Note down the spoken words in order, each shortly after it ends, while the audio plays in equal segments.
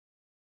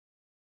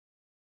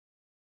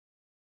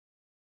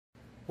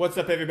What's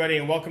up, everybody,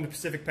 and welcome to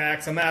Pacific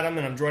Packs. I'm Adam,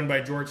 and I'm joined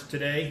by George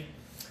today.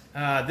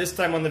 This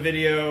time on the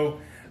video,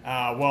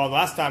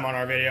 last time on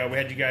our video, we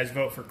had you guys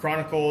vote for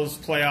Chronicles,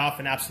 Playoff,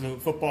 and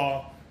Absolute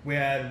Football. We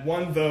had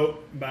one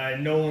vote by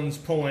Nolan's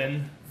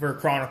Pullin for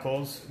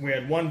Chronicles. We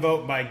had one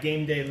vote by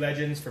Game Day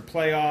Legends for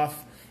Playoff,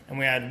 and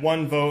we had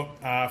one vote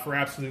for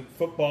Absolute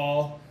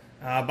Football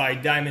by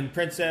Diamond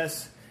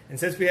Princess. And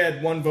since we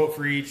had one vote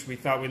for each, we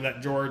thought we'd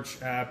let George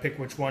pick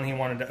which one he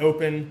wanted to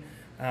open.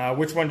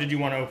 Which one did you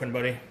want to open,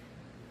 buddy?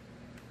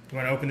 You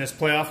want to open this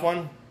playoff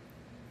one?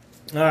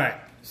 All right,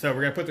 so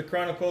we're going to put the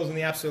Chronicles and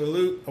the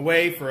Absolute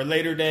away for a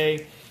later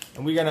day,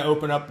 and we're going to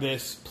open up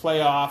this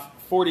playoff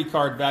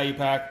 40-card value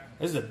pack.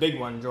 This is a big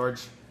one,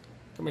 George.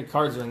 How many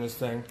cards are in this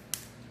thing?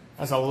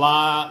 That's a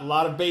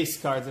lot of base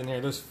cards in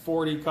here. There's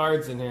 40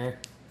 cards in here.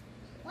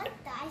 What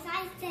the?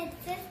 I said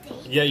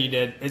 50. Yeah, you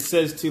did. It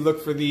says to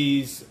look for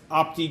these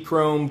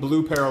Opti-Chrome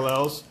blue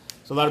parallels,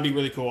 so that'll be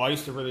really cool. I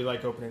used to really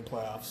like opening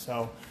playoffs,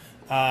 so...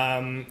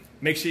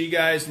 make sure you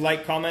guys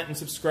like, comment, and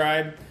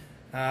subscribe.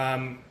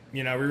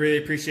 We really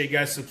appreciate you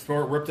guys'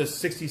 support. We're up to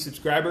 60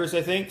 subscribers,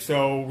 I think,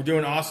 so we're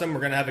doing awesome. We're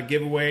going to have a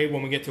giveaway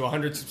when we get to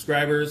 100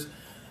 subscribers.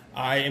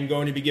 I am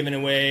going to be giving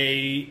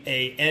away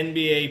a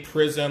NBA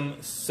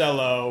PRIZM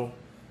cello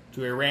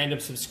to a random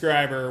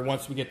subscriber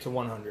once we get to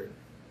 100.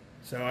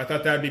 So I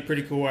thought that would be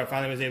pretty cool. I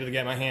finally was able to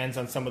get my hands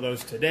on some of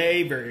those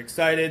today. Very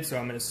excited, so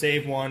I'm going to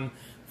save one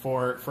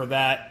for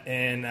that,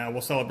 and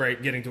we'll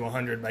celebrate getting to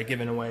 100 by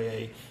giving away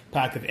a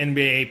pack of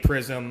NBA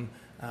PRIZM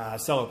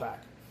cello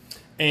pack.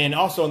 And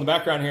also in the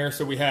background here,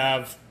 so we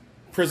have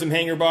PRIZM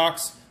hanger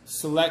box,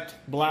 Select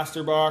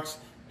blaster box,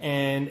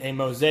 and a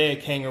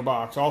MOSAIC hanger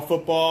box. All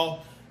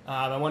football.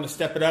 I wanted to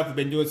step it up. I've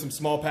been doing some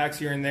small packs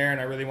here and there,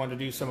 and I really wanted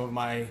to do some of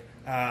my,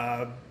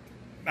 I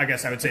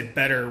guess I would say,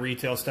 better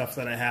retail stuff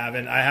that I have.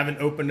 And I haven't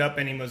opened up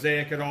any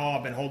MOSAIC at all.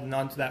 I've been holding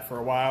on to that for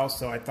a while,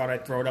 so I thought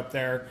I'd throw it up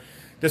there.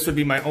 This would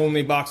be my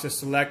only box of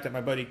Select that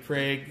my buddy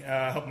Craig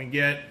helped me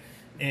get.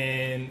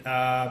 And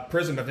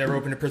PRIZM, I've never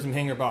opened a PRIZM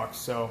hanger box.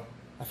 So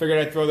I figured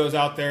I'd throw those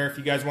out there. If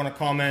you guys want to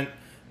comment,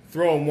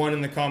 throw a 1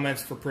 in the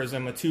comments for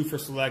PRIZM, a 2 for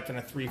Select, and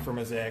a 3 for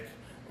MOSAIC.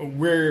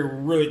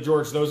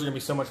 George, those are going to be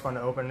so much fun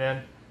to open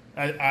in.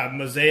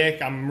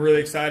 MOSAIC, I'm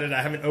really excited.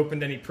 I haven't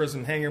opened any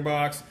PRIZM hanger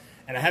box,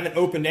 and I haven't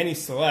opened any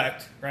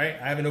Select, right?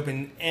 I haven't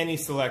opened any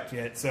Select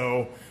yet.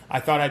 So I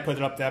thought I'd put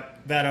it up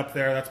that up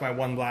there. That's my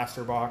one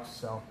blaster box.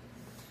 So.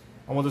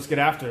 And we'll just get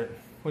after it.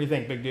 What do you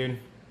think, big dude? You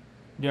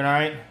doing all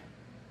right?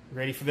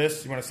 Ready for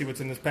this? You want to see what's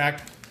in this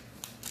pack?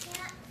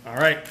 Yeah. All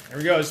right, here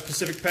we go. This is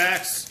Pacific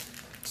Packs.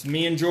 It's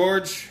me and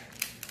George.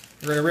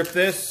 We're going to rip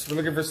this. We're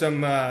looking for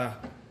some,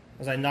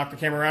 as I knock the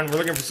camera around, we're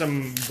looking for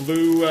some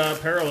blue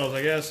parallels,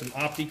 I guess, some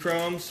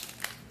Opti-Chromes.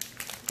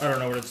 I don't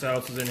know what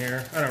else is in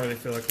here. I don't really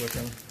feel like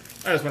looking.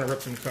 I just want to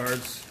rip some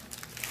cards.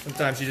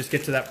 Sometimes you just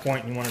get to that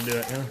point and you want to do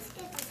it, you know?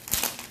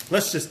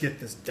 Let's just get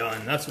this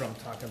done. That's what I'm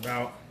talking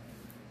about.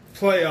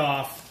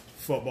 Playoff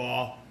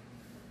football.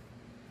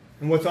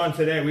 And what's on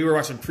today? We were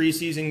watching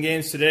preseason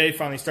games today.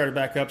 Finally started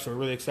back up, so we're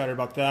really excited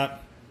about that.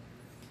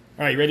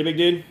 All right, you ready, big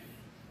dude?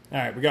 All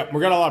right, we got a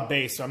lot of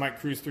base, so I might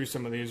cruise through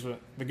some of these. But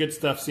the good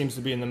stuff seems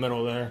to be in the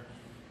middle there.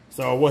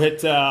 So we'll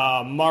hit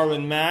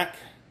Marlon Mack.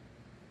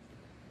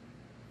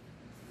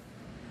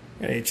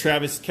 Hey,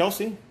 Travis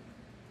Kelce. I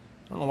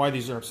don't know why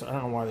these are upset. I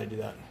don't know why they do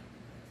that.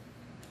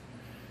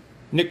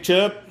 Nick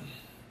Chubb.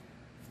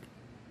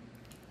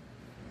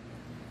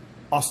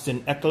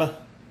 Austin Eckler,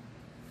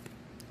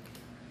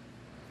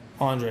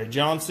 Andre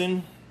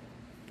Johnson,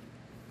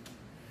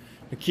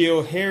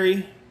 N'Keal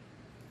Harry,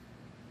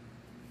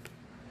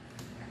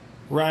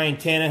 Ryan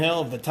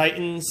Tannehill of the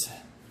Titans,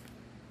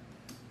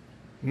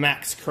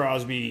 Max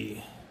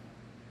Crosby.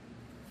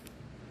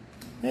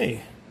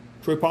 Hey,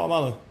 Troy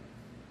Polamalu,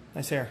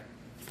 nice hair.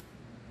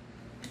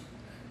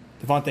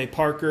 Devontae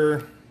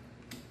Parker,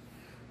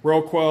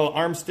 Roquel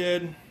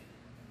Armstead,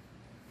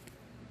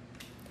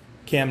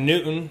 Cam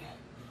Newton.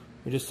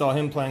 We just saw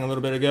him playing a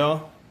little bit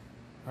ago.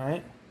 All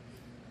right.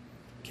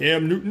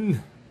 Cam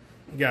Newton.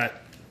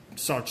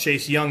 Saw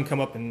Chase Young come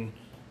up and,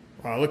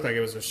 well, it looked like it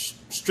was a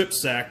strip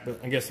sack, but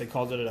I guess they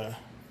called it an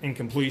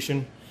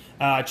incompletion.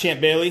 Champ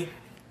Bailey,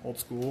 old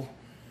school.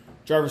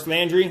 Jarvis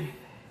Landry.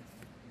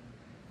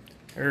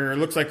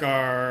 Looks like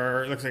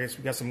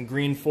we got some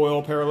green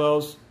foil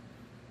parallels.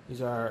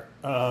 These are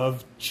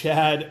of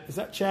Chad. Is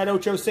that Chad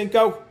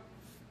Ochocinco?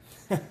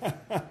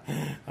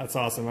 That's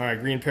awesome. All right,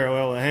 green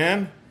parallel to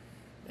him.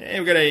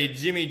 And we got a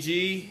Jimmy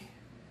G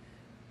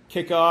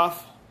kickoff,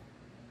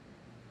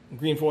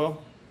 green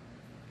foil,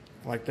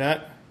 like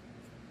that.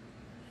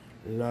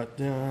 We got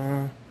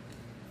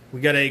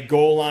a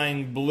goal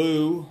line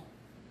blue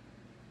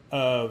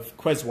of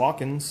Quez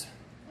Watkins.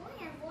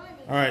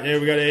 All right, there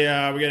we got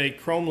a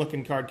chrome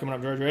looking card coming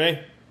up, George.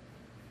 Ready?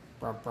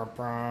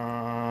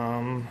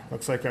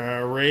 Looks like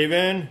a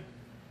Raven.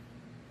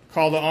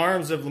 Call to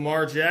arms of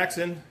Lamar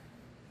Jackson.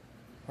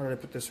 How did I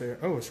put this right here?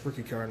 Oh, it's a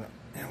rookie card.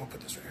 Yeah, we'll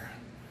put this right here.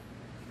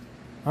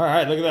 All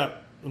right, look at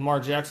that. Lamar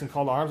Jackson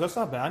call to arms. That's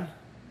not bad.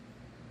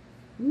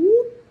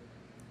 Whoop.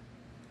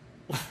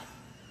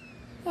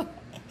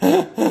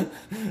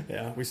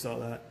 Yeah, we saw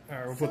that. All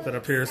right, we'll put that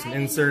up here, some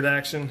insert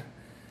action.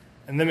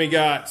 And then we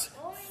got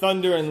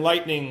Thunder and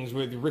Lightnings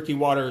with Ricky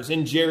Waters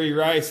and Jerry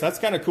Rice. That's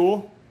kind of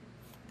cool.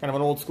 Kind of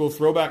an old school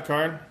throwback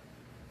card.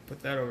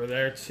 Put that over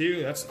there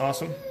too. That's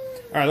awesome.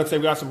 All right, looks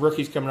like we got some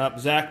rookies coming up.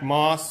 Zach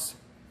Moss,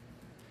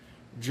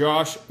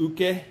 Josh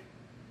Uke.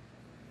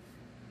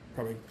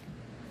 Probably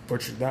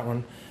butchered that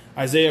one.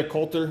 Isaiah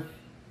Coulter.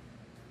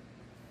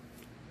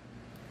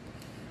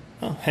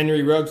 Oh,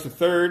 Henry Ruggs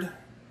III.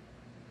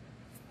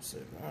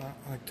 I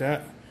like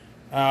that.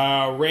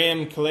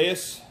 Ram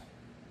Calais.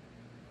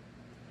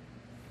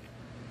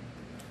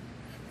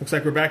 Looks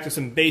like we're back to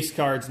some base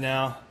cards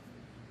now.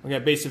 We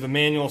got base of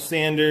Emmanuel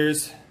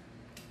Sanders.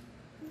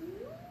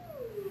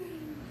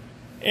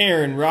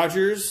 Aaron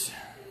Rodgers.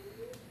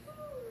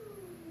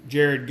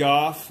 Jared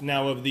Goff,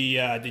 now of the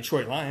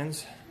Detroit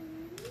Lions.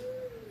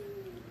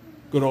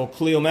 Good old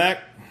Khalil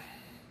Mack.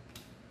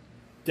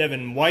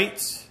 Devin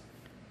White.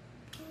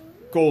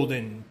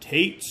 Golden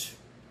Tate.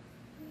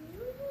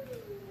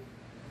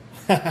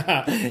 You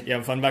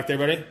having fun back there,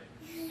 buddy?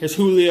 Here's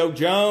Julio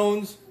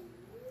Jones.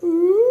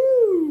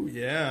 Ooh,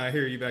 yeah, I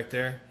hear you back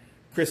there.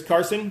 Chris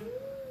Carson.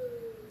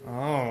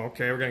 Oh,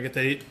 okay, we're going to get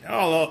that.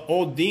 Oh,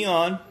 old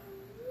Deion.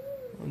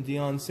 Old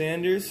Deion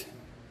Sanders.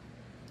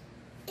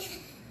 All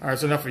right,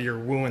 that's enough of your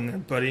wooing there,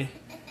 buddy.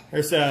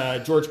 There's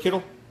George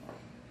Kittle.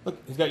 Look,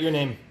 he's got your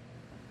name.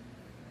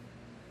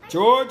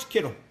 George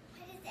Kittle.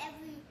 Why does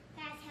every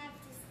pack have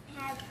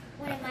to have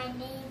one of my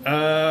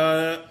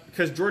names?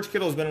 Because George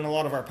Kittle's been in a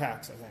lot of our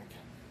packs, I think.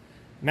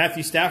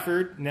 Matthew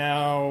Stafford,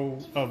 now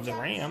of the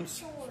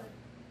Rams.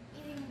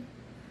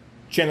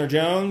 Chandler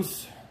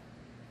Jones.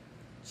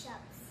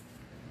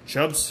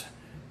 Chubbs.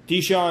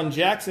 Deshaun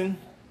Jackson.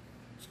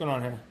 What's going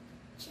on here?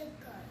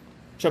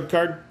 Chubb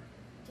card.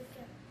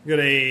 We got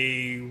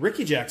a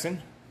Ricky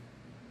Jackson,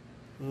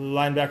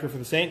 linebacker for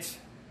the Saints.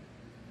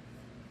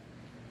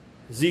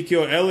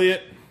 Ezekiel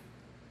Elliott.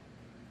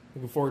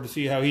 Looking forward to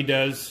see how he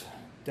does.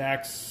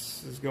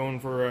 Dax is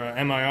going for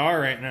MIR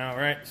right now,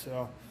 right?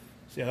 So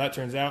see how that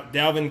turns out.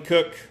 Dalvin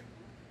Cook.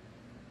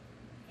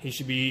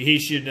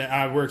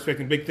 We're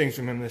expecting big things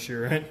from him this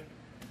year, right?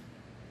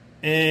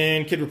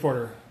 And Kid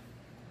Reporter.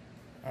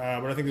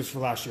 But I think this is for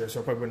last year, so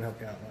it probably wouldn't help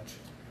you out much.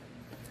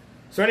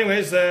 So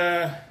anyways,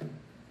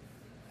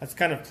 that's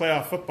kind of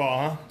playoff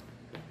football, huh?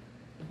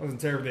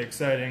 Wasn't terribly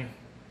exciting.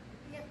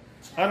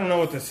 I don't know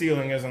what the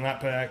ceiling is on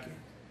that pack.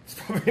 It's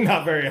probably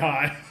not very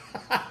high.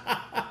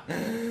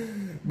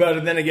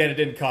 But then again, it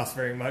didn't cost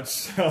very much.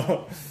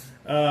 So,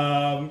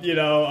 you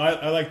know,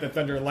 I like the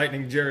Thunder and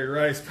Lightning Jerry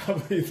Rice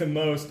probably the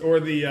most. Or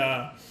the,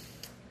 I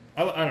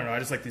don't know, I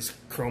just like these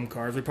chrome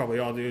cards. We probably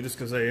all do just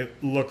because they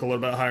look a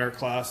little bit higher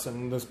class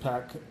than this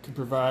pack could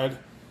provide.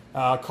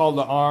 Call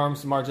to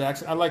Arms, Lamar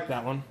Jackson. I like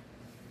that one.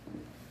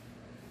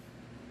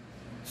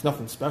 It's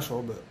nothing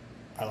special, but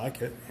I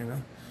like it, you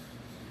know.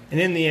 And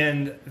in the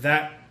end,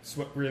 that's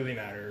what really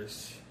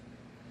matters.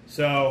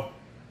 So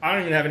I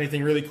don't even have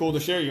anything really cool to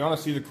share. You want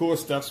to see the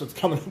coolest stuff, so it's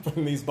coming up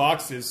in these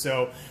boxes.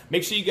 So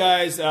make sure you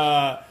guys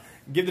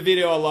give the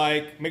video a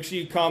like. Make sure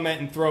you comment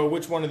and throw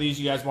which one of these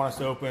you guys want us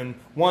to open.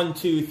 1,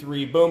 2,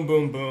 3, boom,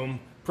 boom, boom.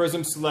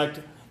 PRIZM Select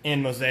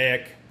and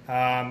Mosaic.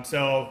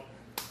 So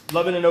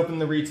loving and opening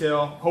the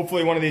retail.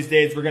 Hopefully one of these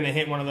days we're going to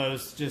hit one of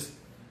those just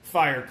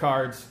fire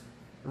cards.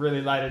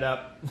 Really light it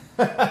up.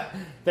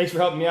 Thanks for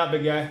helping me out,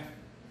 big guy.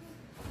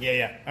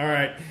 Yeah. All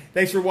right.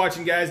 Thanks for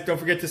watching, guys. Don't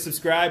forget to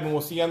subscribe, and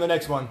we'll see you on the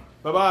next one.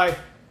 Bye-bye.